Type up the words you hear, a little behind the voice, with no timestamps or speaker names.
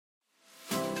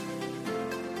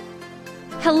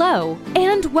Hello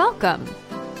and welcome.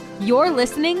 You're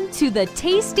listening to the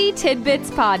Tasty Tidbits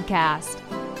Podcast.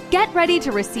 Get ready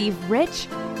to receive rich,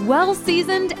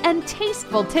 well-seasoned, and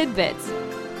tasteful tidbits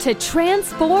to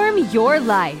transform your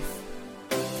life.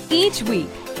 Each week,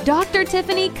 Dr.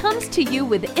 Tiffany comes to you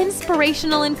with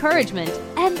inspirational encouragement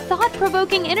and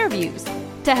thought-provoking interviews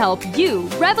to help you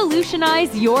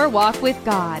revolutionize your walk with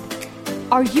God.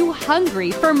 Are you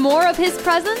hungry for more of His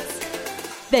presence?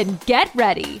 Then get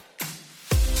ready.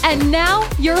 And now,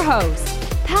 your host,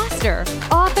 pastor,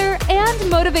 author, and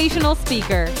motivational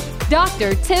speaker,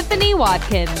 Dr. Tiffany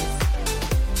Watkins.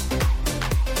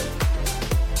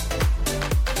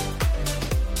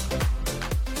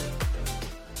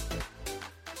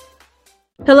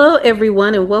 Hello,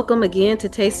 everyone, and welcome again to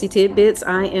Tasty Tidbits.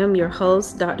 I am your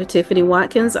host, Dr. Tiffany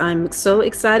Watkins. I'm so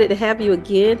excited to have you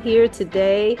again here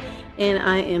today, and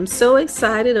I am so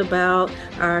excited about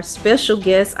our special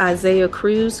guest, Isaiah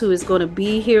Cruz, who is going to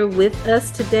be here with us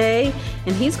today,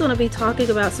 and he's going to be talking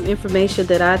about some information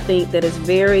that I think that is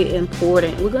very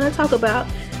important. We're going to talk about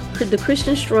the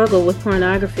Christian struggle with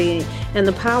pornography and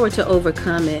the power to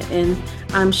overcome it. And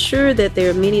I'm sure that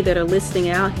there are many that are listening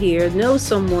out here know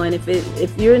someone,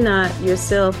 if you're not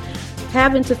yourself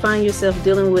having to find yourself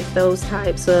dealing with those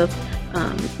types of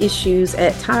issues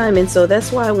at time. And so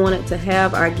that's why I wanted to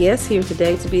have our guest here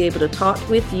today to be able to talk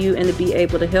with you and to be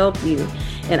able to help you.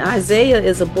 And Isaiah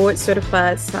is a board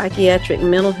certified psychiatric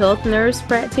mental health nurse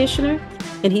practitioner,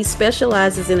 and he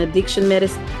specializes in addiction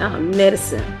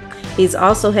medicine. He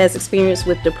also has experience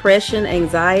with depression,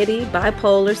 anxiety,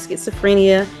 bipolar,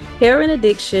 schizophrenia, heroin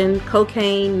addiction,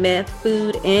 cocaine, meth,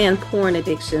 food, and porn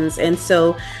addictions. And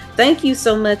so thank you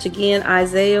so much again,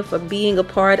 Isaiah, for being a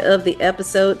part of the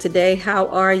episode today. How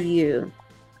are you?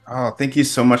 Oh, thank you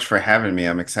so much for having me.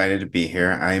 I'm excited to be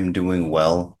here. I am doing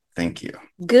well. Thank you.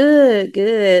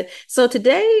 Good. So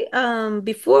today,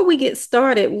 before we get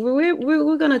started,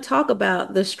 we're going to talk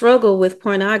about the struggle with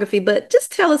pornography, but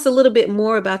just tell us a little bit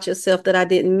more about yourself that I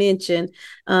didn't mention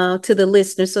to the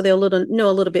listeners so they'll know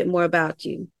a little bit more about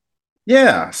you.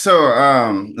 Yeah. So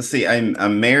let's see.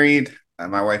 I'm married.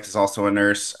 My wife is also a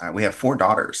nurse. We have 4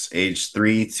 daughters, aged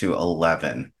 3 to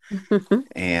 11.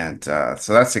 And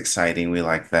so that's exciting. We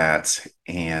like that.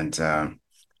 And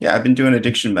yeah, I've been doing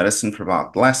addiction medicine for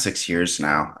about the last 6 years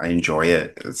now. I enjoy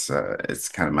it. It's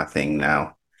kind of my thing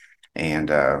now.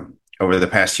 And over the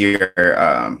past year,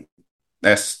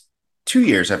 last 2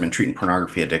 years, I've been treating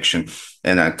pornography addiction.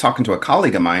 And talking to a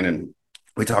colleague of mine, and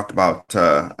we talked about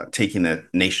taking it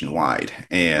nationwide.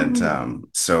 And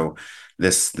so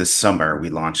this summer,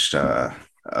 we launched a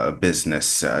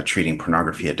business treating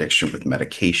pornography addiction with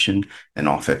medication in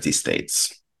all 50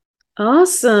 states.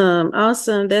 Awesome.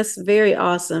 That's very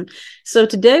awesome. So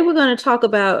today we're going to talk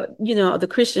about, the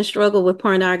Christian struggle with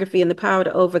pornography and the power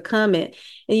to overcome it.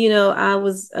 And, I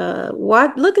was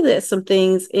looking at some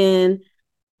things in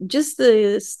just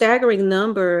the staggering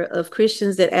number of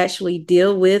Christians that actually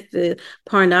deal with the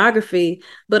pornography,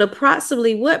 but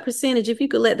approximately what percentage, if you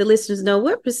could let the listeners know,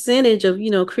 what percentage of,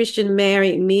 Christian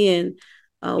married men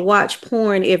watch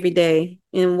porn every day,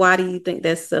 and why do you think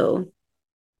that's so?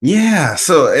 Yeah,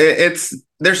 so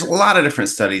there's a lot of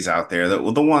different studies out there.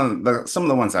 Some of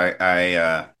the ones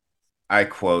I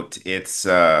quote, it's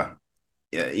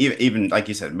even like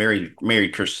you said,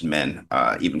 married Christian men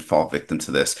even fall victim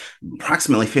to this.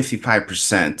 Approximately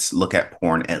 55% look at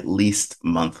porn at least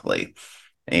monthly,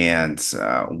 and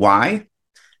why?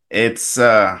 It's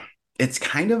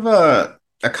kind of a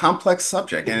complex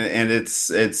subject, and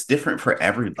it's different for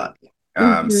everybody.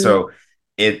 So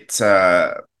it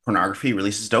pornography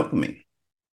releases dopamine.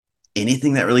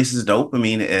 Anything that releases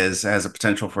dopamine has a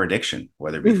potential for addiction,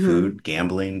 whether it be food,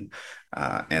 gambling,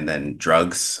 and then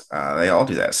drugs. They all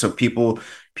do that. So people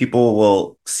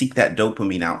will seek that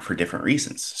dopamine out for different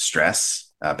reasons: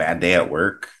 stress, a bad day at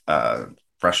work,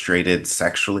 frustrated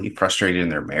sexually, frustrated in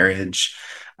their marriage.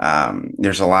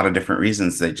 There's a lot of different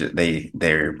reasons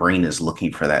their brain is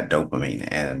looking for that dopamine,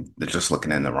 and they're just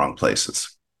looking in the wrong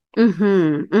places.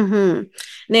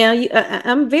 Now,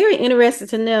 I'm very interested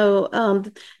to know,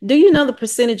 do you know the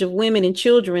percentage of women and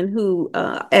children who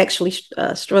actually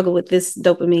struggle with this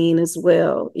dopamine as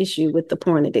well issue with the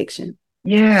porn addiction?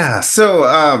 Yeah,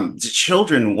 so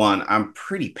children, one, I'm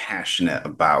pretty passionate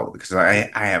about because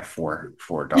I have four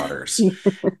daughters,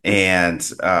 and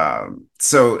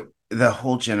so the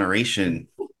whole generation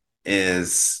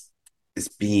is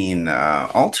being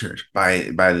altered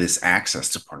by this access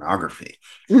to pornography.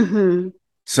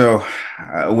 So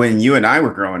when you and I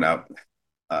were growing up,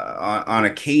 on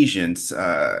occasions,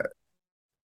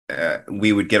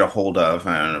 we would get a hold of,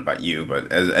 I don't know about you,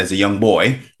 but as a young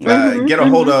boy, Mm-hmm, get a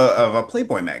hold mm-hmm, of a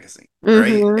Playboy magazine,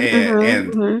 right? mm-hmm,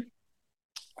 And mm-hmm,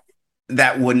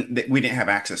 that wouldn't, we didn't have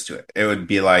access to it. It would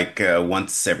be like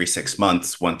once every 6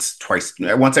 months, once, twice,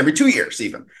 once every 2 years,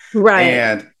 even.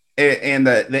 right, And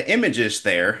the images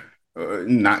there,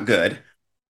 not good,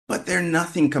 but they're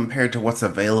nothing compared to what's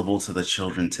available to the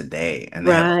children today, and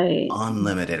they have right.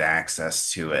 unlimited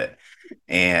access to it,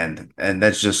 and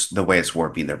that's just the way it's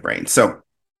warping their brain. So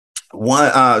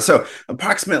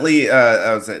approximately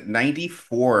I was at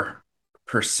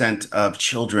 94% of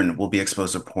children will be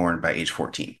exposed to porn by age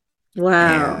 14,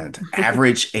 Wow. and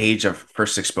average age of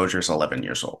first exposure is 11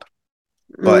 years old.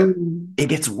 But Mm. it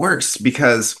gets worse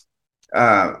because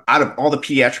out of all the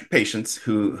pediatric patients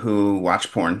who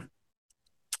watch porn,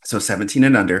 so 17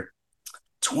 and under,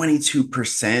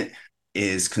 22%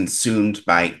 is consumed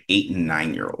by 8 and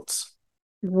 9 year olds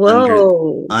under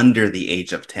Whoa. under the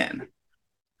age of 10.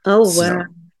 Oh, wow. So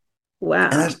Wow.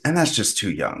 and that's just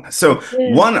too young. So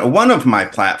Yeah. one of my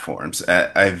platforms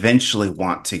I eventually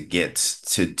want to get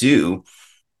to do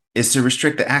is to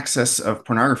restrict the access of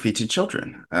pornography to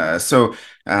children. I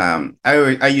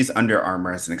use Under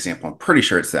Armour as an example. I'm pretty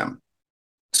sure it's them.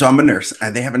 So I'm a nurse,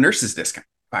 and they have a nurse's discount.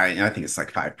 I think it's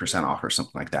like 5% off or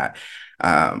something like that.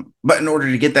 But in order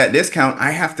to get that discount,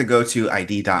 I have to go to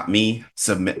ID.me,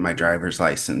 submit my driver's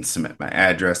license, submit my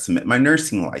address, submit my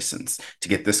nursing license to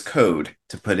get this code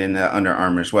to put in Under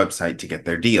Armour's website to get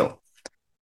their deal.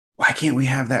 Why can't we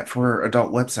have that for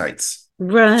adult websites to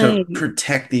Right.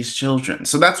 protect these children?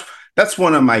 So that's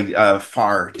one of my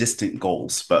far distant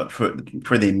goals. But for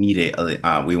the immediate,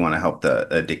 we want to help the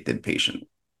addicted patient.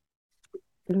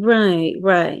 Right,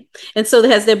 right. And so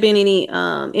has there been any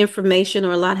information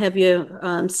or a lot, have you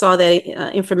saw that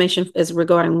information as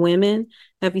regarding women?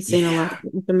 Have you seen a lot Yeah.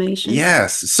 of information?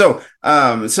 Yes. So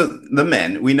the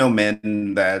men, we know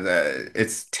men that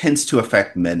it tends to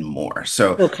affect men more.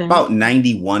 So Okay. about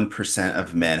 91%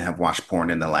 of men have watched porn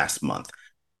in the last month. Mm.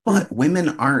 But women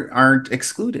aren't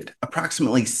excluded.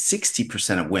 Approximately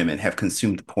 60% of women have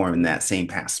consumed porn in that same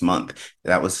past month.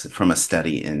 That was from a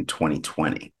study in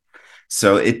 2020.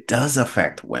 So it does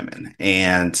affect women.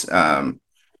 And let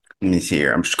me see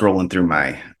here. I'm scrolling through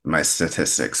my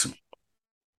statistics.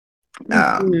 Um,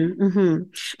 Mm-hmm, mm-hmm.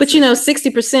 But you know,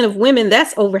 60% of women,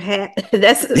 that's over half,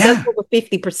 that's yeah, over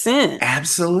 50%.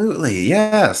 absolutely.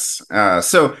 Yes.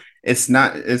 So it's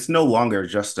no longer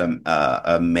just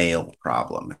a male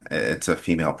problem. It's a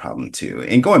female problem too.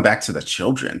 And going back to the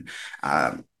children,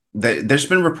 there's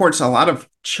been reports a lot of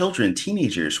children,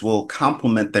 teenagers will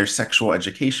complement their sexual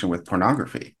education with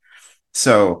pornography.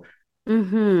 So,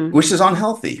 Mm-hmm. which is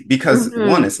unhealthy because one,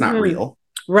 Mm-hmm. it's not Mm-hmm. real.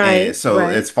 Right, So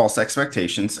right. it's false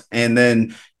expectations. And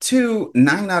then two,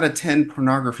 9 out of 10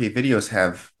 pornography videos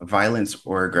have violence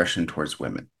or aggression towards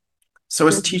women. So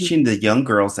it's Mm-hmm. teaching the young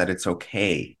girls that it's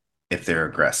okay if they're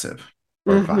aggressive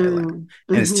or violent. Mm-hmm.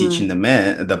 And it's teaching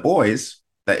Mm-hmm. the boys,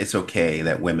 that it's okay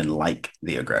that women like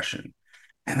the aggression.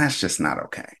 And that's just not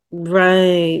okay.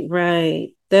 Right, right.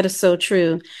 That is so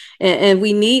true. And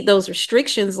we need those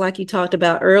restrictions, like you talked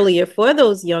about earlier, for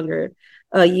those younger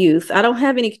youth. I don't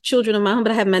have any children of my own,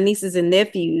 but I have my nieces and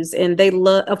nephews, and they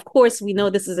love, of course, we know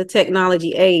this is a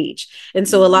technology age. And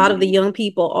so a lot of the Mhm. young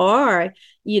people are,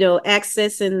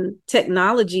 accessing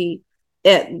technology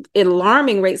at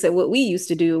alarming rates at what we used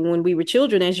to do when we were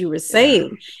children, as you were Yeah.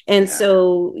 saying. And Yeah.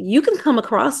 so you can come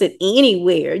across it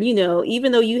anywhere,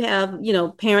 even though you have,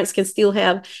 parents can still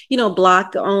have,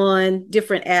 block on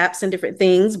different apps and different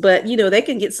things, but, they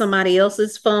can get somebody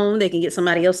else's phone, they can get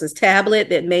somebody else's tablet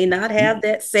that may not have Mhm.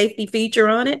 that safety feature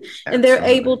on it, and they're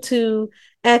able Absolutely. to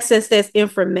access that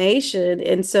information.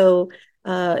 And so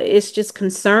it's just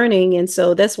concerning. And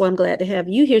so that's why I'm glad to have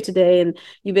you here today, and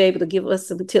you be able to give us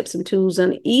some tips and tools.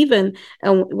 And even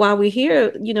while we're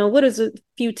here, what is a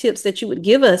few tips that you would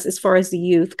give us as far as the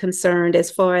youth concerned, as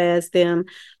far as them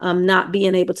not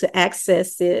being able to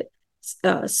access it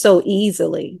so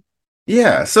easily?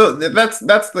 Yeah, so that's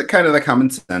the kind of the common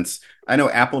sense. I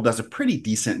know Apple does a pretty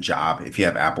decent job if you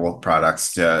have Apple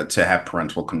products to have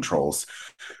parental controls.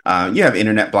 You have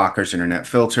internet blockers, internet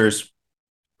filters.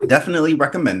 Definitely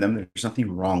recommend them. There's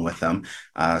nothing wrong with them,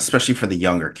 especially for the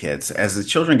younger kids. As the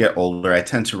children get older, I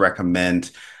tend to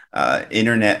recommend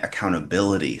internet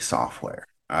accountability software,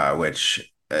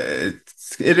 which it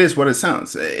is what it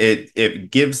sounds. It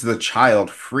gives the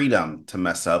child freedom to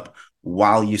mess up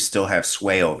while you still have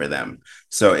sway over them.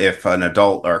 So if an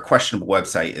adult or a questionable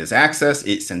website is accessed,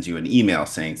 it sends you an email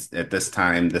saying at this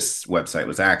time this website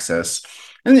was accessed.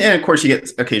 And of course, you get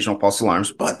occasional false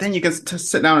alarms, but then you get to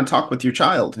sit down and talk with your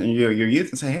child and your youth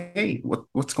and say, "Hey,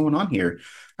 what's going on here?"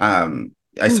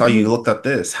 I saw you Mhm. looked up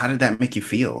this. How did that make you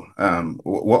feel?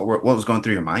 What was going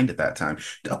through your mind at that time?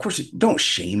 Of course, don't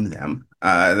shame them,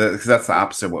 because that's the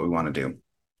opposite of what we want to do.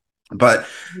 But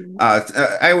Mhm.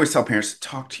 I always tell parents to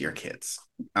talk to your kids,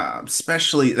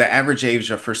 especially the average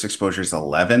age of first exposure is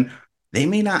 11. They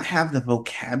may not have the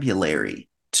vocabulary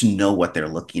to know what they're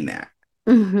looking at.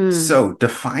 Mhm. So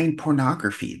define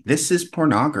pornography. This is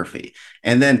pornography.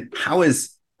 And then how is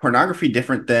pornography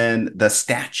different than the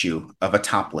statue of a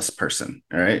topless person,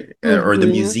 all right? Or the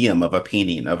Mhm. museum of a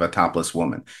painting of a topless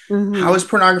woman? How is Mhm.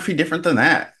 pornography different than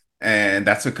that? And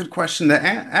that's a good question to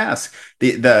ask.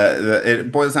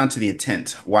 It boils down to the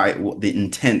intent. Why the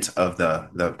intent of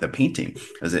the painting?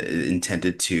 Is it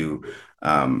intended to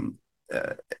um,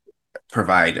 uh,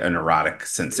 provide an erotic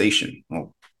sensation?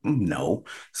 Well, no.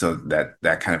 So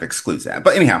that kind of excludes that.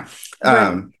 But anyhow,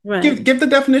 Right. Right. give the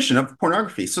definition of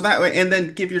pornography. So that way, and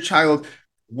then give your child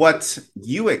what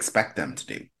you expect them to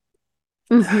do.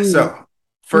 Mhm. So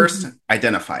first, Mhm.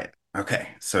 identify it. Okay.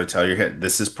 So tell your kid,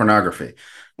 this is pornography.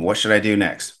 What should I do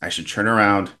next? I should turn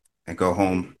around and go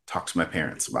home, talk to my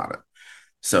parents about it.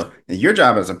 So your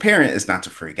job as a parent is not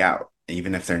to freak out,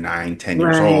 even if they're 9, 10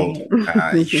 years Right. old.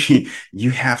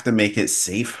 You have to make it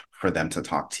safe for them to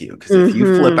talk to you. Because if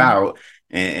you flip Mhm. out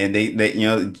and they,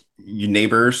 your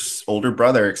neighbor's older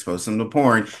brother exposed them to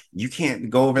porn, you can't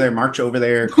go over there, march over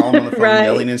there, call them on the phone, Right.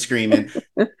 yelling and screaming.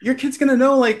 Your kid's gonna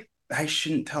know, like, I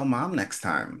shouldn't tell mom next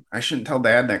time. I shouldn't tell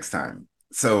dad next time.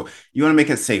 So you want to make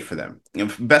it safe for them.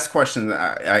 Best question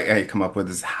that I come up with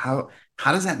is how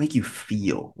does that make you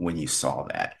feel when you saw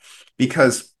that?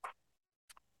 Because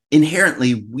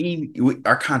inherently, we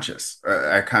are conscious,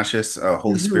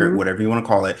 Holy Spirit, Mhm. whatever you want to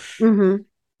call it, Mhm.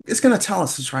 it's going to tell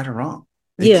us it's right or wrong.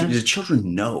 Yeah. The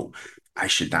children know I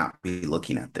should not be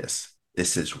looking at this.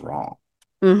 This is wrong.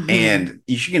 Mhm. And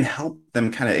you can help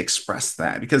them kind of express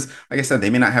that because, like I said,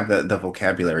 they may not have the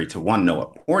vocabulary to one, know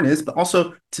what porn is, but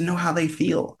also to know how they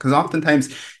feel. Because oftentimes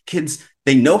kids,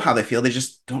 they know how they feel, they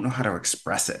just don't know how to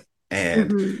express it.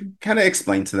 And Mhm. kind of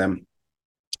explain to them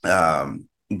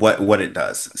what it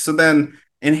does. So then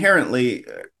inherently,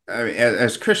 I mean,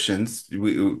 as Christians,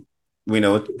 we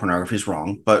know pornography is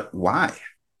wrong, but why?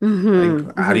 Like, Mhm.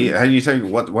 Mhm. how do you say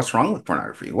what's wrong with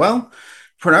pornography? Well,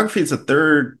 pornography is the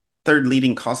third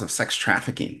leading cause of sex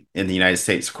trafficking in the United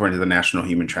States, according to the National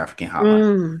Human Trafficking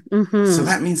Hotline. Mhm. So Mhm.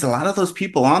 that means a lot of those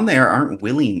people on there aren't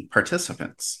willing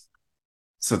participants.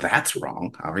 So that's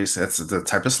wrong. Obviously, that's the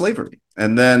type of slavery.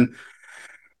 And then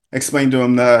explain to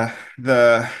them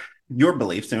the your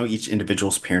beliefs, each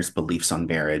individual's parents' beliefs on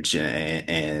marriage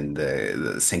and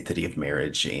the sanctity of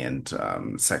marriage and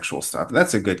sexual stuff.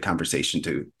 That's a good conversation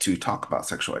to talk about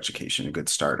sexual education, a good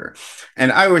starter. And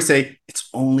I always say it's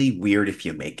only weird if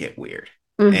you make it weird.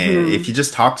 And if Mhm. you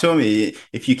just talk to them,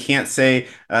 if you can't say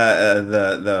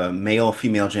the male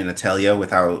female genitalia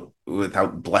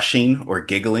without blushing or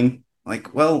giggling,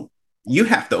 like, well, you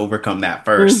have to overcome that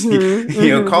first. Mhm.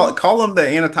 Mhm. Call them the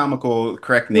anatomical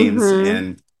correct names Mhm.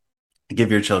 and give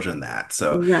your children that.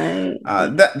 So Right.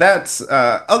 that's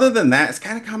other than that, it's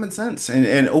kind of common sense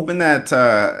and open that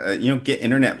get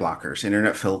internet blockers,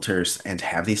 internet filters, and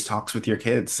have these talks with your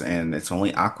kids. And it's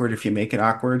only awkward if you make it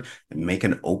awkward and make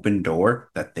an open door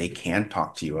that they can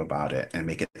talk to you about it and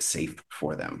make it safe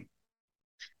for them.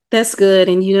 That's good.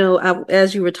 And,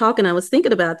 as you were talking, I was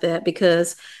thinking about that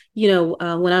because,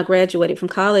 when I graduated from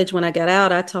college, when I got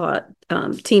out, I taught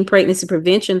teen pregnancy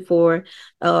prevention for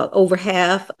over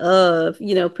half of,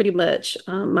 pretty much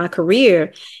my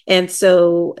career. And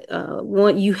so,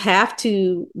 you have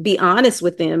to be honest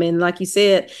with them. And like you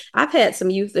said, I've had some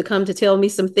youth that come to tell me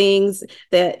some things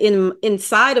that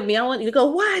inside of me, I want you to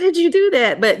go, why did you do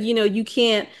that? But, you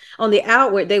can't on the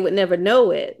outward, they would never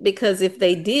know it because if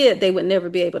they did, they would never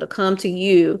be able to come to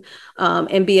you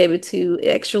and be able to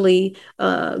actually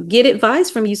get advice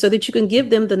from you so that you can give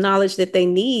them the knowledge that they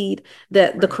need,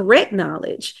 that the Right. correct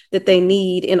knowledge that they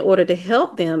need in order to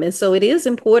help them. And so it is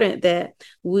important that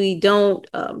we don't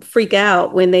freak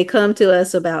out when they come to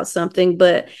us about something,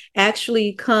 but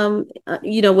actually come,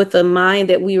 with a mind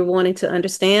that we are wanting to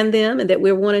understand them and that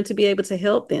we're wanting to be able to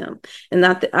help them. And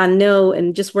not that I know,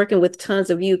 and just working with tons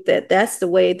of youth, that that's the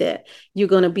way that you're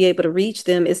going to be able to reach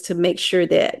them is to make sure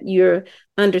that you're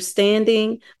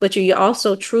understanding, but you're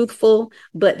also truthful,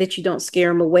 but that you don't scare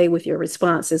them away with your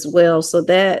response as well. So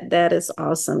that is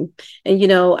awesome.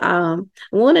 And I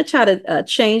want to try to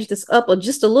change this up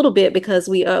just a little bit because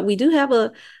we do have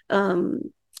a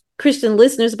um, Christian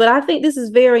listeners, but I think this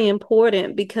is very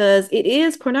important because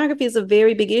pornography is a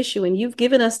very big issue, and you've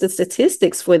given us the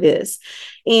statistics for this.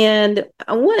 And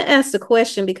I want to ask the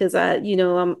question because I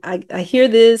hear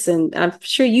this and I'm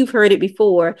sure you've heard it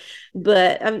before,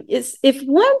 but it's if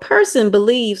one person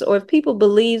believes or if people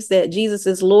believes that Jesus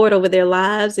is Lord over their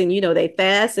lives and they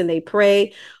fast and they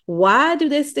pray, why do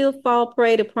they still fall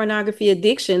prey to pornography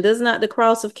addiction? Does not the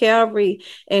cross of Calvary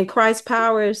and Christ's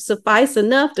power suffice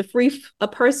enough to free a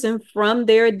person from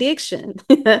their addiction?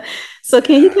 So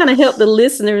can you kind of help the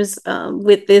listeners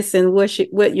with this and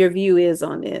what your view is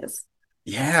on this?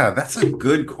 Yeah, that's a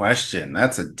good question.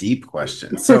 That's a deep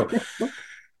question. So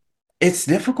it's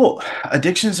difficult.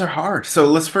 Addictions are hard. So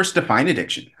let's first define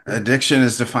addiction. Addiction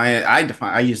is defined.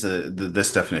 I use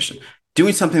this definition: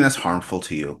 doing something that's harmful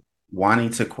to you, wanting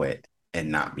to quit,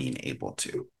 and not being able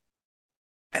to.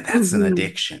 And that's an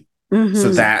addiction.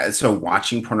 So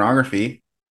watching pornography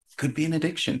could be an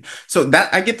addiction. So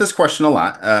that I get this question a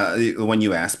lot when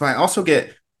you ask, but I also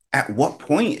get, at what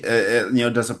point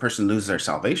does a person lose their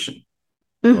salvation?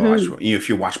 If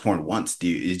you watch porn once, do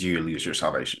you lose your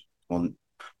salvation? Well,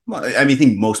 I mean, I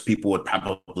think most people would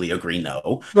probably agree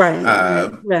no.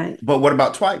 Right. But what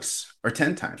about twice or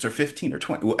 10 times or 15 or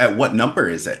 20? At what number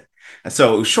is it?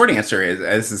 So short answer is,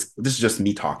 this is just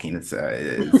me talking.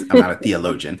 I'm not a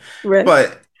theologian, Right.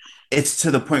 But it's to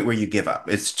the point where you give up.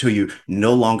 It's till you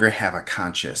no longer have a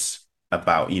conscience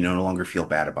about, you no longer feel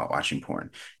bad about watching porn.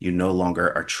 You no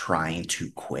longer are trying to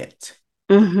quit.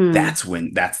 That's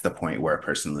the point where a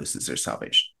person loses their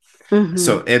salvation.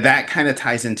 So that kind of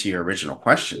ties into your original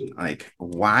question, like,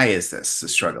 why is this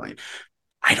struggling?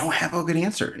 I don't have a good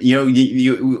answer.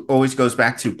 You always goes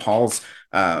back to Paul's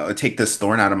take this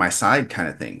thorn out of my side kind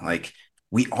of thing. Like,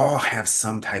 we all have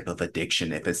some type of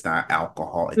addiction. If it's not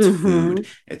alcohol, it's food,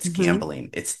 it's gambling,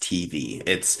 it's TV,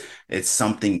 it's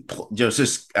something,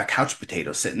 just a couch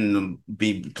potato sitting and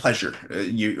be pleasure.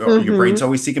 Your brain's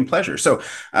always seeking pleasure. So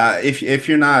if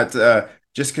you're not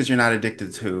just because you're not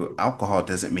addicted to alcohol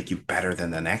doesn't make you better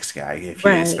than the next guy.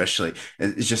 Especially,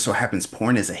 it just so happens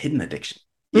porn is a hidden addiction.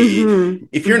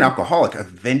 If you're an alcoholic,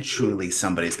 eventually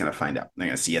somebody's going to find out. They're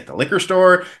going to see you at the liquor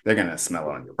store. They're going to smell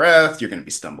it on your breath. You're going to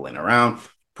be stumbling around.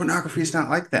 Pornography is not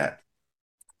like that.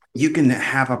 You can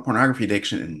have a pornography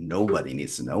addiction and nobody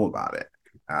needs to know about it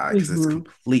because it's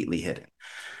completely hidden.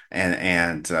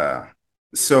 And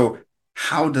so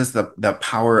how does the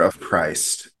power of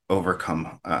Christ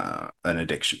overcome an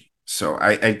addiction? So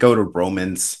I go to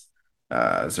Romans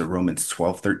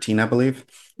 12:13, I believe.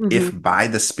 If by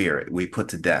the Spirit we put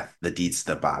to death the deeds of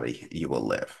the body, you will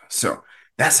live. So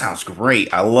that sounds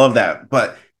great. I love that.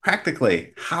 But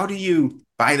practically, how do you,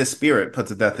 by the Spirit, put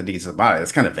to death the deeds of the body?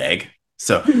 That's kind of vague.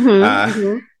 So,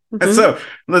 so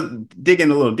let's dig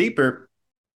in a little deeper.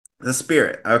 The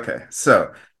Spirit. Okay.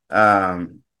 So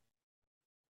the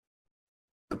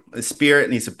Spirit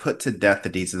needs to put to death the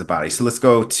deeds of the body. So let's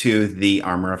go to the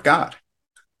armor of God.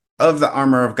 Of the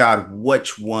armor of God,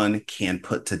 which one can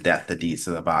put to death the deeds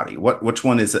of the body? Which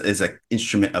one is an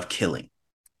instrument of killing?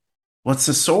 What's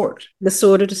the sword? The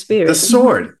sword of the Spirit. The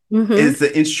sword is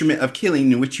the instrument of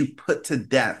killing in which you put to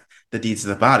death the deeds of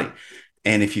the body.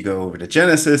 And if you go over to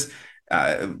Genesis,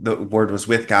 the Word was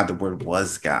with God, the Word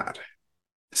was God.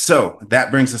 So that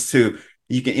brings us to,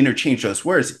 you can interchange those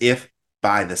words. If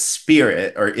by the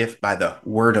Spirit, or if by the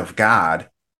Word of God,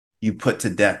 you put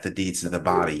to death the deeds of the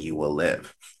body, you will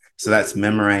live. So that's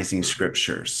memorizing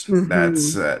scriptures.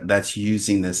 That's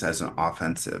using this as an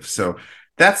offensive. So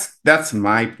that's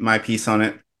my piece on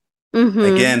it.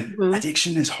 Again,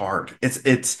 addiction is hard.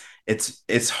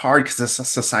 It's hard because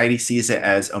society sees it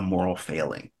as a moral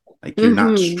failing. Like, you're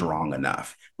not strong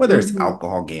enough, whether it's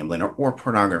alcohol, gambling, or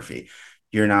pornography.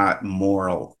 You're not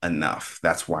moral enough.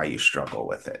 That's why you struggle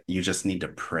with it. You just need to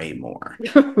pray more.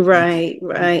 Right.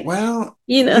 Well,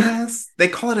 yes, they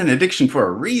call it an addiction for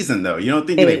a reason, though. You don't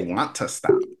think they want to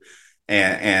stop.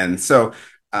 And so,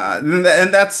 and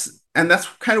that's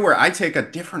kind of where I take a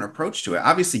different approach to it.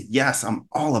 Obviously, yes, I'm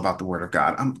all about the Word of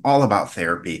God. I'm all about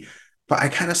therapy. But I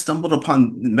kind of stumbled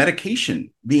upon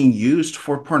medication being used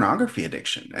for pornography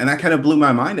addiction. And that kind of blew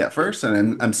my mind at first.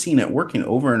 And I'm seeing it working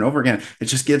over and over again. It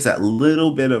just gives that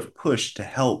little bit of push to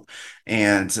help.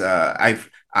 And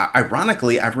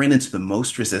ironically, I've ran into the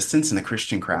most resistance in the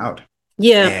Christian crowd.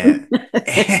 Yeah.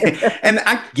 And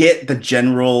I get the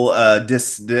general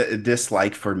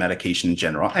dislike for medication in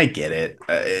general. I get it.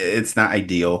 It's not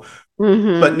ideal.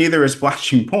 but neither is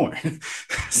watching porn.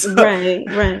 So Right.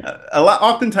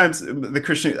 oftentimes the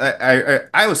Christian,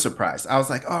 I was surprised. I was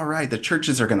like, all right, the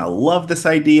churches are going to love this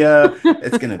idea.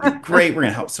 It's going to be great. We're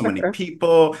going to help so many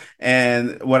people.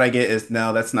 And what I get is,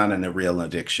 no, that's not a real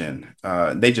addiction.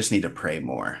 They just need to pray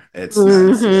more. It's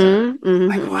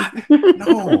like, what?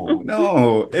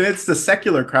 No. And it's the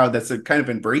secular crowd that's kind of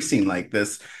embracing like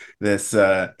this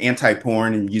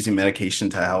anti-porn and using medication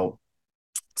to help.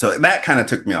 So that kind of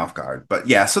took me off guard. But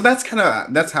yeah, so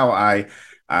that's how I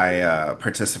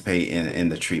participate in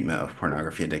the treatment of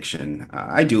pornography addiction.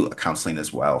 I do counseling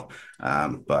as well,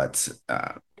 but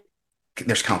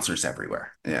there's counselors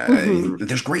everywhere. Yeah,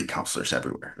 there's great counselors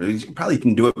everywhere. You probably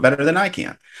can do it better than I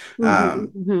can.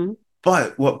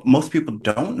 But what most people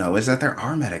don't know is that there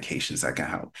are medications that can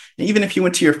help. And even if you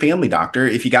went to your family doctor,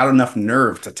 if you got enough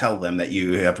nerve to tell them that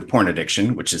you have a porn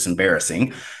addiction, which is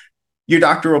embarrassing, your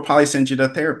doctor will probably send you to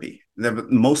therapy.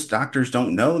 Most doctors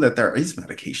don't know that there is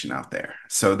medication out there.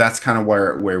 So that's kind of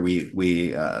where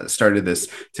we started this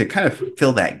to kind of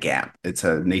fill that gap. It's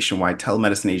a nationwide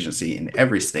telemedicine agency in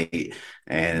every state,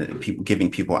 and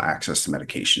giving people access to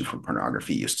medication for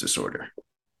pornography use disorder.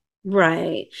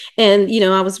 Right. And,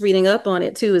 I was reading up on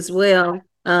it too as well.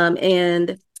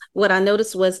 And what I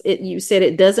noticed was you said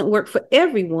it doesn't work for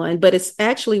everyone, but it's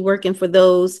actually working for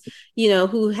those,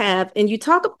 who have, and you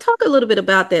talk a little bit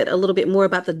about that, a little bit more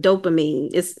about the dopamine.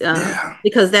 It's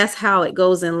because that's how it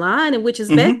goes in line, and which is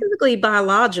basically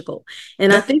biological.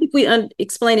 And I think if we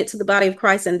explain it to the body of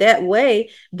Christ in that way,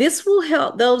 this will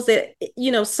help those that,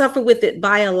 suffer with it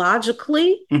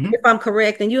biologically, if I'm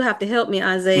correct. And you have to help me,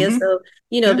 Isaiah. So,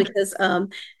 because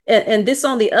and this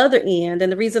on the other end,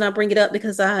 and the reason I bring it up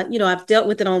because I've dealt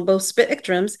with it on both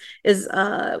spectrums is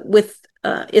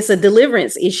it's a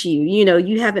deliverance issue.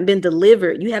 You haven't been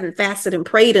delivered. You haven't fasted and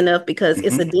prayed enough because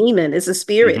it's a demon. It's a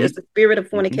spirit. It's the spirit of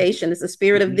fornication. It's the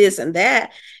spirit of this and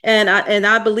that. And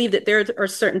I believe that there are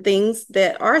certain things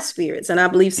that are spirits, and I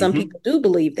believe some people do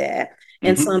believe that.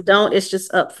 And some don't. It's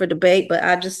just up for debate, but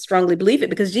I just strongly believe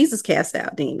it because Jesus cast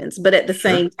out demons. But at the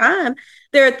same time,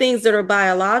 there are things that are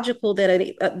biological that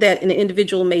an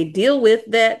individual may deal with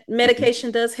that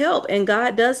medication does help. And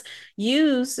God does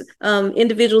use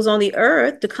individuals on the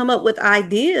earth to come up with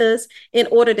ideas in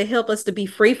order to help us to be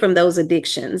free from those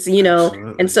addictions,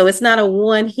 Absolutely. And so it's not a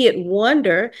one-hit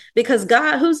wonder because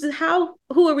God,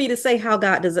 who are we to say how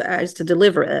God desires to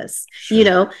deliver us,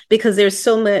 because there's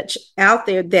so much out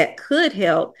there that could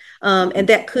help. And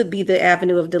that could be the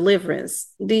avenue of deliverance.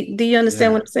 Do you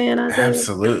understand what I'm saying, Isaiah?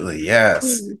 Absolutely. Yes.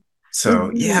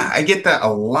 So I get that a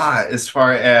lot as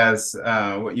far as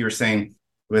what you were saying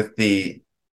with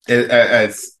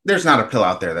there's not a pill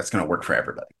out there that's going to work for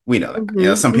everybody. We know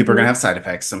that. Some people are going to have side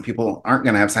effects. Some people aren't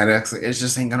going to have side effects. It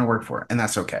just ain't going to work for it. And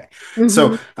that's okay.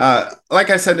 So like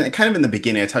I said, kind of in the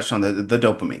beginning, I touched on the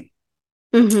dopamine.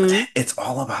 It's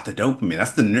all about the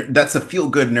dopamine. That's a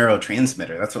feel-good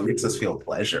neurotransmitter. That's what makes us feel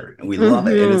pleasure, and we love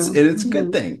it. And it's a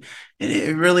good thing.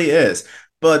 It really is.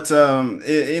 But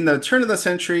in the turn of the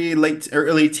century,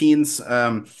 early teens,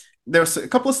 there was a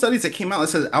couple of studies that came out that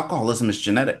said alcoholism is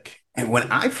genetic. And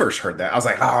when I first heard that, I was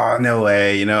like, "Oh, no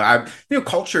way!"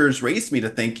 Culture's raised me to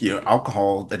think,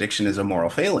 alcohol addiction is a moral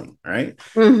failing, right?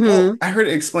 Well, I heard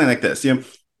it explained like this: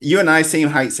 you and I, same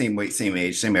height, same weight, same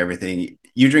age, same everything.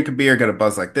 You drink a beer, get a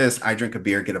buzz like this. I drink a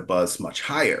beer, get a buzz much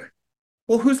higher.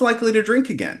 Well, who's likely to drink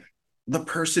again? The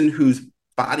person whose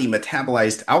body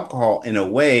metabolized alcohol in a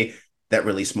way that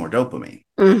released more dopamine.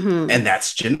 And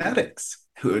that's genetics.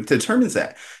 Who determines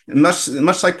that?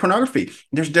 Much like pornography,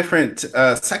 there's different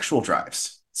sexual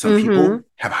drives. Some people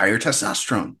have higher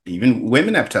testosterone. Even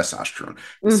women have testosterone.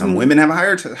 Some women have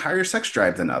a higher sex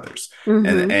drive than others.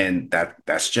 And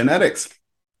that's genetics.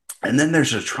 And then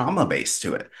there's a trauma base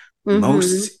to it. A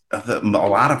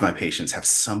lot of my patients have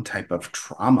some type of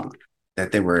trauma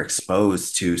that they were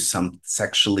exposed to some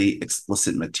sexually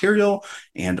explicit material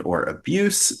and or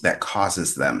abuse that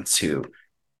causes them to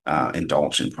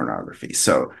indulge in pornography.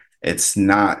 So it's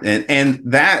not, and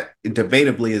that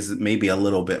debatably is maybe a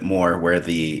little bit more where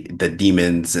the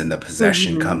demons and the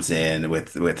possession comes in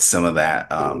with some of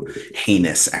that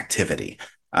heinous activity.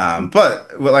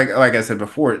 But like I said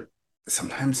before,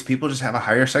 sometimes people just have a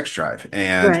higher sex drive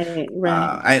and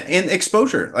and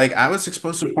exposure. Like I was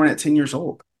exposed to porn at 10 years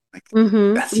old. Like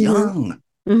that's young.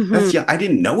 That's young. I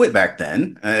didn't know it back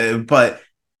then, but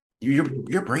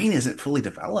your brain isn't fully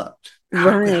developed.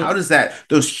 How does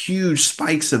those huge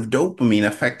spikes of dopamine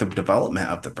affect the development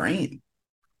of the brain?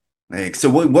 Like, so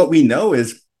what we know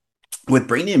is with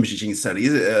brain imaging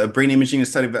studies, a brain imaging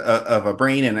study of a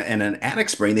brain and an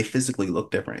addict's brain, they physically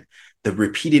look different. The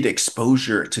repeated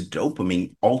exposure to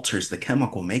dopamine alters the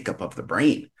chemical makeup of the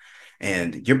brain.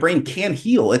 And your brain can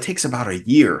heal. It takes about a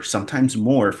year, sometimes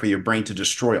more, for your brain to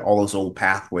destroy all those old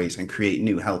pathways and create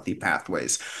new healthy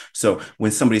pathways. So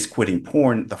when somebody's quitting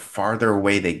porn, the farther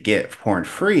away they get porn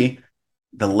free,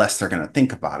 the less they're going to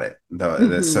think about it.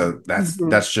 So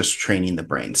that's just training the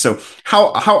brain. So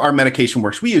how our medication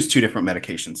works, we use two different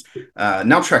medications.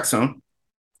 Naltrexone,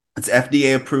 it's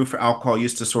FDA approved for alcohol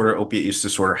use disorder, opiate use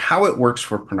disorder. How it works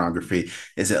for pornography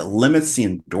is it limits the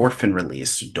endorphin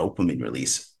release, dopamine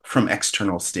release from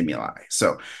external stimuli.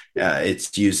 So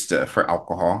it's used for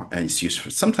alcohol, and it's used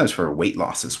sometimes for weight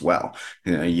loss as well.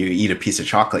 You eat a piece of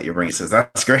chocolate, your brain says,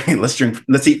 that's great. Let's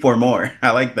eat 4 more.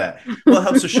 I like that. Well, it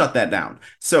helps to shut that down.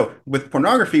 So with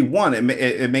pornography, one,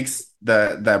 it makes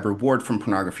the reward from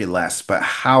pornography less, but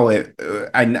how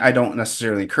I don't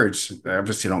necessarily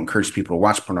obviously don't encourage people to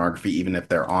watch pornography, even if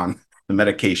they're on the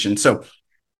medication. So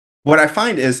what I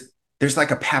find is, there's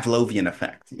like a Pavlovian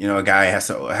effect. A guy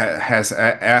has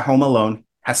at home alone,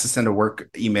 has to send a work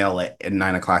email at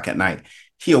 9:00 at night.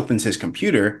 He opens his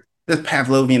computer, the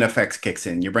Pavlovian effect kicks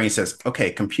in. Your brain says, okay,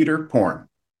 computer porn,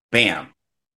 bam,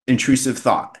 intrusive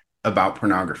thought about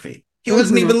pornography. He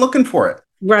wasn't even looking for it.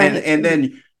 Right. And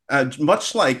then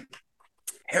much like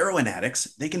heroin addicts,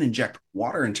 they can inject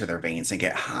water into their veins and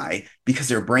get high because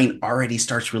their brain already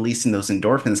starts releasing those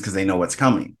endorphins because they know what's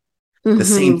coming. The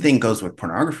same thing goes with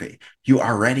pornography. You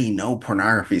already know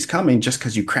pornography is coming just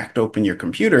because you cracked open your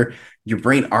computer. Your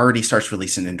brain already starts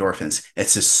releasing endorphins.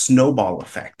 It's a snowball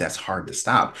effect that's hard to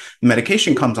stop.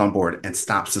 Medication comes on board and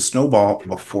stops the snowball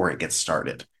before it gets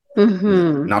started.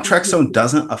 Naltrexone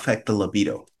doesn't affect the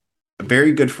libido.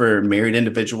 Very good for married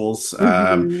individuals.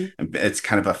 It's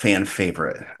kind of a fan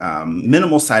favorite.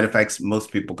 Minimal side effects.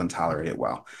 Most people can tolerate it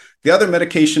well. The other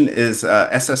medication is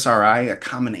SSRI, a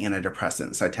common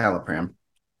antidepressant, citalopram.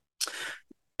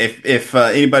 If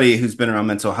anybody who's been around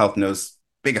mental health knows,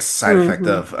 biggest side effect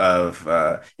of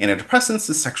antidepressants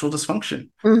is sexual dysfunction,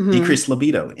 decreased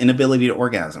libido, inability to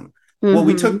orgasm. Well,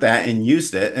 we took that and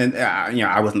used it, and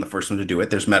I wasn't the first one to do it.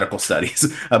 There's medical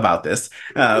studies about this,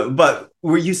 but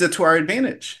we use it to our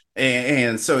advantage.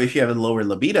 And so, if you have a lower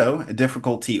libido, a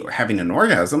difficulty or having an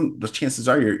orgasm, the chances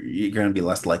are you're going to be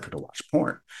less likely to watch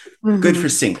porn. Good for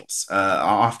singles.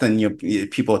 Often,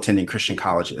 people attending Christian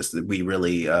colleges, we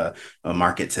really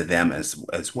market to them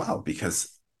as well,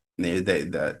 because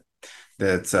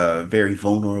that's a very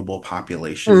vulnerable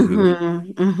population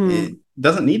who it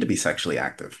doesn't need to be sexually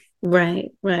active. Right.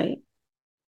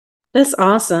 That's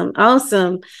awesome.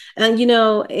 And,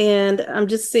 and I'm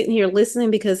just sitting here listening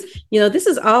because, this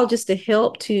is all just to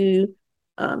help to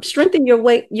strengthen your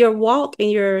walk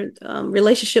and your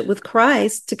relationship with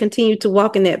Christ, to continue to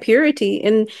walk in that purity.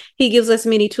 And he gives us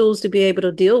many tools to be able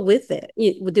to deal with that.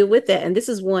 And this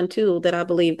is one tool that I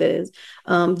believe that is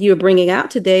you're bringing out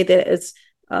today, that is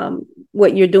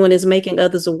what you're doing is making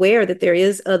others aware that there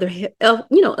is other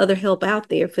help out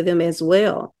there for them as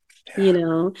well.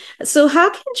 So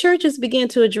how can churches begin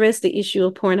to address the issue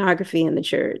of pornography in the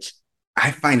church?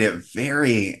 I find it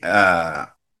very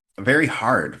very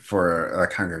hard for a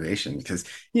congregation, because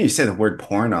you say the word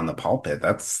porn on the pulpit,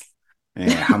 that's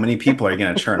how many people are you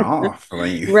going to turn off?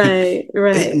 Right.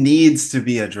 It needs to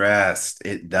be addressed.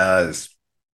 It does.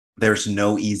 There's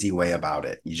no easy way about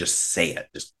it. You just say it.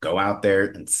 Just go out there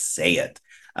and say it.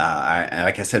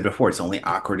 Like I said before, it's only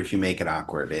awkward if you make it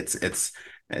awkward. It's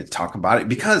talk about it,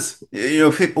 because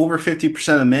over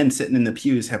 50% of men sitting in the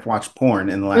pews have watched porn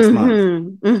in the last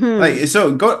month.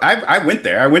 So I went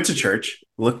there. I went to church,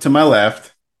 looked to my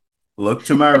left, looked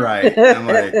to my right. I'm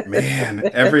like, man,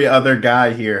 every other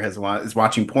guy here is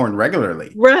watching porn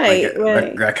regularly. Right.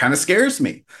 That kind of scares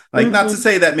me. Not to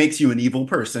say that makes you an evil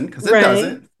person, because it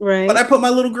doesn't. Right. But I put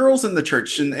my little girls in the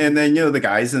church, and then the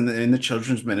guys in the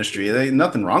children's ministry. There's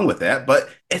nothing wrong with that, but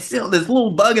it's still this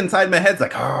little bug inside my head's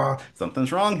like, oh,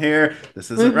 something's wrong here. This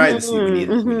isn't right. We need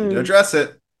to address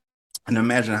it. And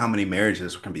imagine how many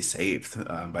marriages can be saved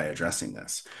by addressing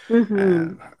this.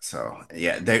 So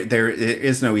there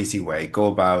is no easy way. Go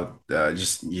about you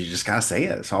just gotta say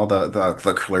it. It's all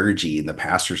the clergy and the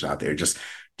pastors out there. Just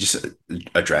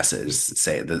address it. Just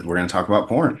say that we're going to talk about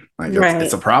porn.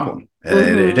 It's a problem.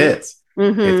 It is.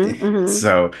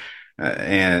 So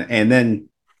and then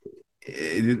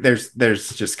there's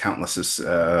just countless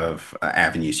of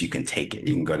avenues you can take it.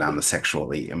 You can go down the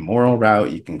sexually immoral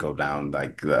route. You can go down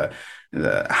the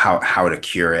how to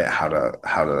cure it, how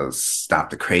to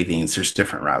stop the cravings. There's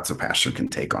different routes a pastor can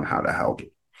take on how to help.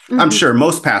 I'm sure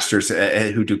most pastors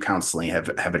who do counseling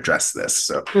have addressed this.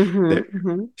 So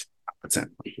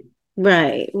 100%.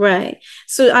 Right, right.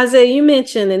 So Isaiah, you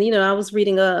mentioned, and I was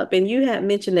reading up, and you had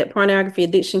mentioned that pornography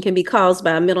addiction can be caused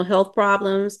by mental health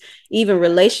problems, even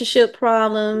relationship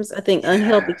problems, I think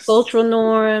unhealthy Yes. cultural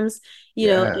norms, and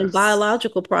Yes.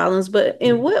 biological problems. But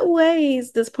in what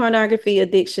ways does pornography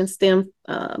addiction stem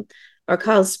or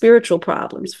cause spiritual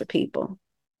problems for people?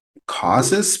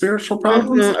 Causes spiritual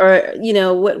problems? Or,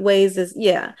 what ways that it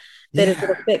would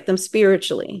Yeah. affect them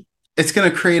spiritually? It's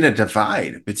going to create a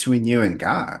divide between you and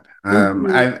God. Hmm.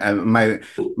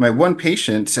 My one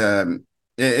patient, and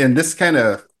this kind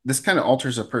of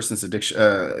alters a person's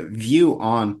addiction view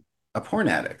on a porn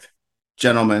addict.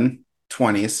 Gentleman,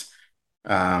 20s,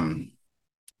 um,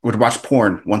 would watch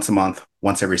porn once a month,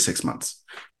 once every 6 months.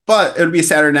 But it would be a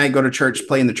Saturday night, go to church,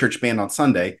 play in the church band on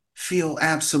Sunday, feel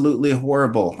absolutely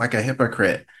horrible, like a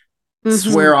hypocrite, Hmm.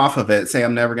 swear off of it, say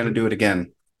I'm never going to do it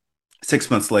again.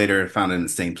 6 months later, found it in the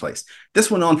same place.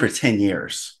 This went on for 10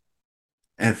 years.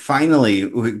 And finally,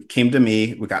 it came to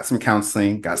me. We got some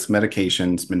counseling, got some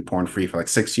medication. It's been porn free for like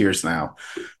 6 years now.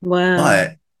 Wow.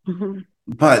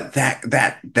 But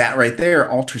that right there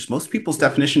alters most people's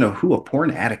definition of who a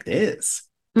porn addict is.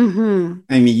 Hmm.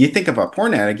 I mean, you think of a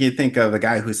porn addict, you think of a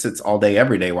guy who sits all day,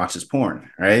 every day, watches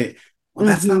porn, right? Well,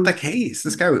 that's not the Hmm. case.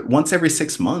 This guy once every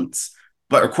 6 months.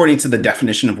 But according to the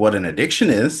definition of what an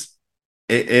addiction is,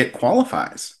 it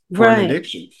qualifies for an Right.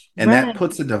 addiction. And that Right.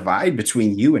 puts a divide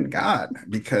between you and God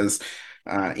because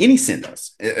any sin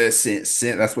does.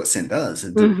 That's what sin does.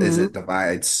 Is Hmm. it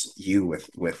divides you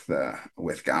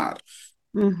with God.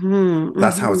 Hmm.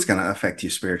 That's how it's Hmm. going to affect you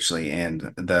spiritually,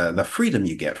 and the freedom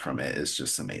you get from it is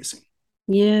just amazing.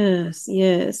 Yes,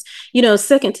 yes.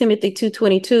 2 Timothy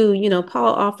 2:22,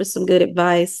 Paul offers some good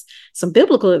advice, some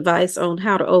biblical advice on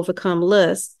how to overcome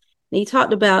lust. And he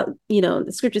talked about, the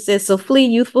scripture says, so flee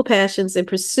youthful passions and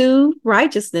pursue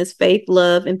righteousness, faith,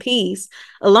 love, and peace,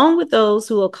 along with those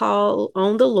who will call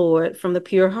on the Lord from the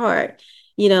pure heart.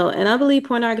 And I believe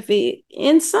pornography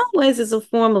in some ways is a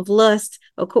form of lust,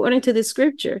 according to the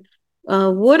scripture.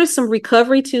 What are some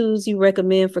recovery tools you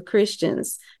recommend for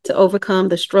Christians to overcome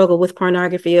the struggle with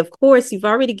pornography? Of course, you've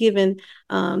already given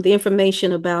the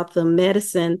information about the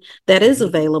medicine that is Mhm.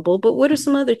 available, but what are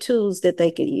some other tools that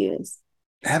they could use?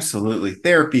 Absolutely.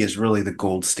 Therapy is really the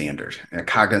gold standard.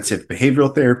 Cognitive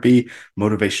behavioral therapy,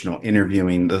 motivational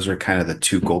interviewing, those are kind of the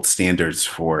two gold standards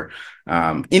for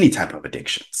any type of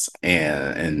addictions.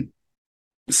 And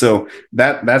so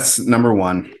that's number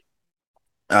one.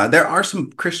 There are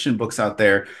some Christian books out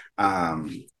there,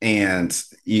 and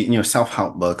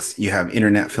self-help books. You have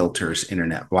internet filters,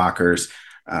 internet blockers,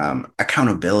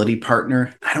 accountability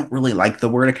partner. I don't really like the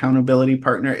word accountability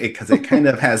partner because it kind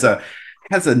of has a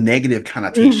negative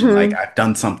connotation, like Hmm. I've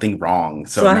done something wrong,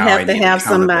 So so I now have I to need have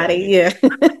somebody.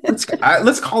 accountability. Yeah.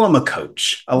 Let's call him a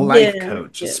coach, a life Yeah.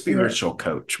 coach, a Yeah. Yeah. spiritual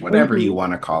coach, whatever you Hmm.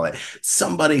 want to call it.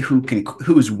 Somebody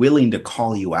who's willing to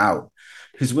call you out,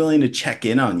 who's willing to check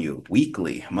in on you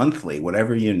weekly, monthly,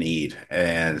 whatever you need.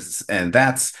 And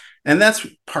that's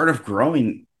part of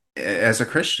growing as a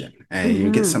Christian. And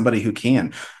you get Hmm. somebody who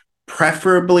can,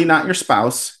 preferably not your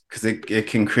spouse, because it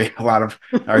can create a lot of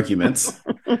arguments.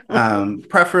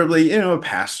 Preferably, a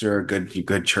pastor, a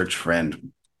good church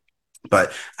friend,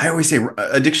 but I always say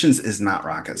addictions is not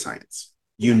rocket science.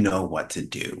 You know what to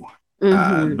do.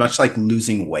 Hmm. Much like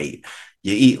losing weight,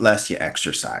 you eat less, you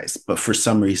exercise, but for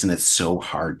some reason it's so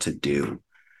hard to do.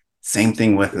 Same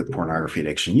thing with the pornography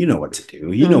addiction. You know what to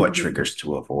do. You know what Hmm. triggers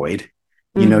to avoid.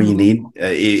 You Hmm. need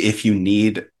if you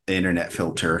need an internet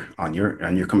filter on your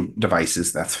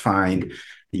devices, that's fine.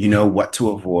 You know what to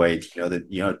avoid. You know that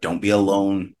don't be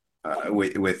alone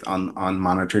with on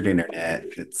monitored internet.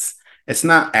 It's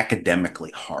not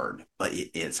academically hard, but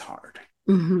it is hard.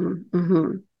 Hmm.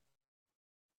 Hmm.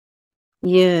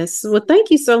 Yes. Well, thank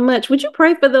you so much. Would you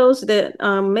pray for those that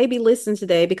maybe listen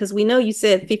today? Because we know you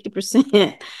said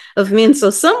 50% of men. So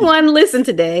someone listen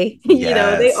today. They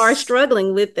are Yes.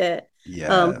 struggling with that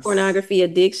Yes. pornography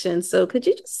addiction. So could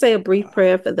you just say a brief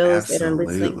prayer for those that are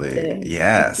listening Absolutely. today?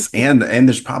 Yes. And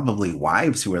there's probably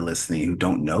wives who are listening who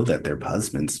don't know that their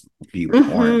husbands view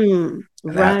porn. And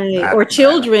that Right. Or that that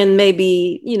children may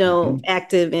be, mhm.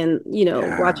 active in,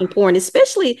 Yeah, watching porn,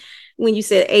 especially when you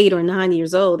said 8 or 9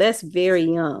 years old. That's very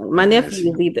young. My it is.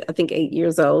 nephew is either, I think, 8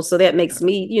 years old. So that makes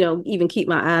me, even keep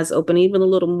my eyes open even a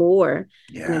little more and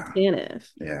Yeah. attentive.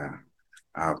 Yeah.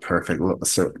 Perfect.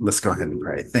 So let's go ahead and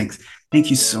pray. Thanks. Thank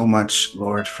you so much,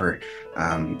 Lord, for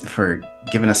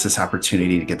giving us this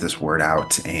opportunity to get this word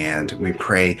out. And we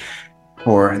pray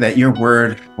for that your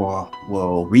word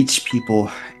will reach people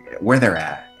where they're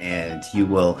at, and you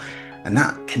will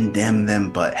not condemn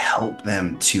them, but help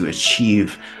them to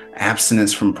achieve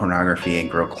abstinence from pornography and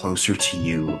grow closer to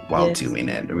you while doing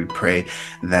it. We pray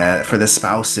that for the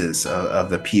spouses of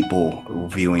the people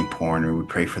viewing porn, or we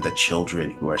pray for the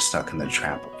children who are stuck in the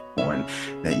trap of porn,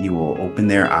 that you will open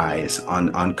their eyes,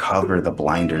 uncover the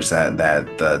blinders that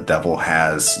the devil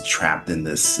has trapped in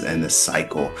this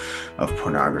cycle of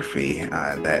pornography,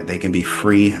 that they can be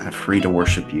free to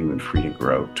worship you and free to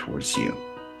grow towards you.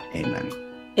 Amen.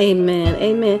 Amen.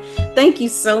 Amen. Thank you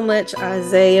so much,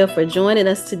 Isaiah, for joining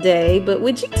us today. But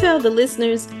would you tell the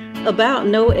listeners about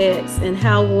No-X and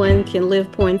how one can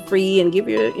live porn-free, and give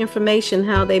your information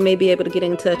how they may be able to get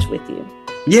in touch with you?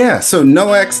 Yeah, so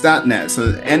nox.net.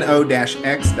 So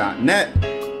no-x.net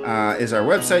is our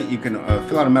website. You can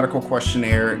fill out a medical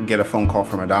questionnaire, get a phone call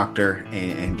from a doctor,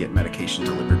 and get medication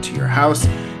delivered to your house.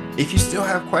 If you still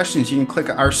have questions, you can click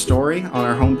our story on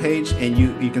our homepage, and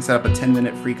you can set up a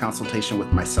 10-minute free consultation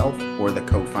with myself or the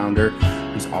co-founder,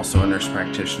 who's also a nurse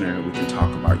practitioner. We can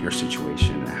talk about your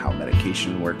situation and how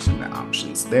medication works and the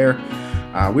options there.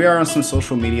 We are on some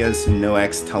social medias,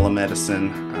 No-X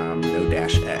Telemedicine,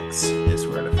 No-X is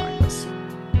where to find us.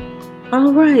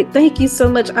 All right. Thank you so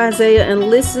much, Isaiah. And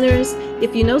listeners,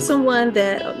 if you know someone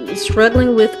that is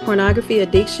struggling with pornography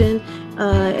addiction,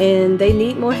 and they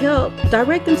need more help,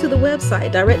 direct them to the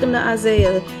website, direct them to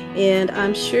Isaiah, and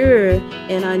I'm sure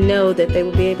and I know that they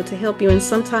will be able to help you in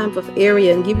some type of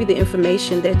area and give you the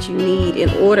information that you need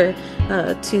in order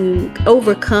to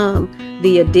overcome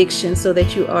the addiction, so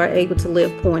that you are able to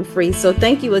live porn free. So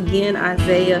thank you again,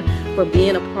 Isaiah, for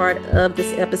being a part of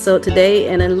this episode today.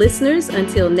 And then listeners,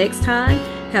 until next time,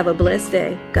 have a blessed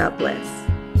day. God bless.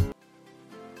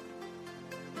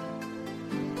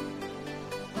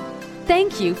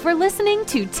 Thank you for listening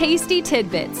to Tasty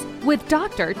Tidbits with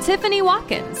Dr. Tiffany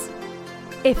Watkins.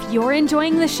 If you're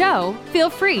enjoying the show, feel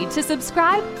free to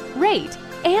subscribe, rate,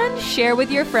 and share with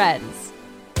your friends.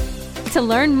 To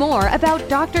learn more about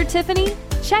Dr. Tiffany,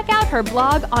 check out her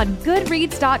blog on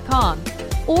Goodreads.com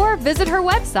or visit her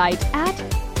website at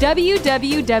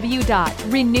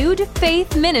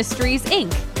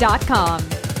www.renewedfaithministriesinc.com.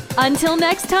 Until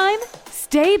next time,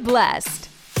 stay blessed.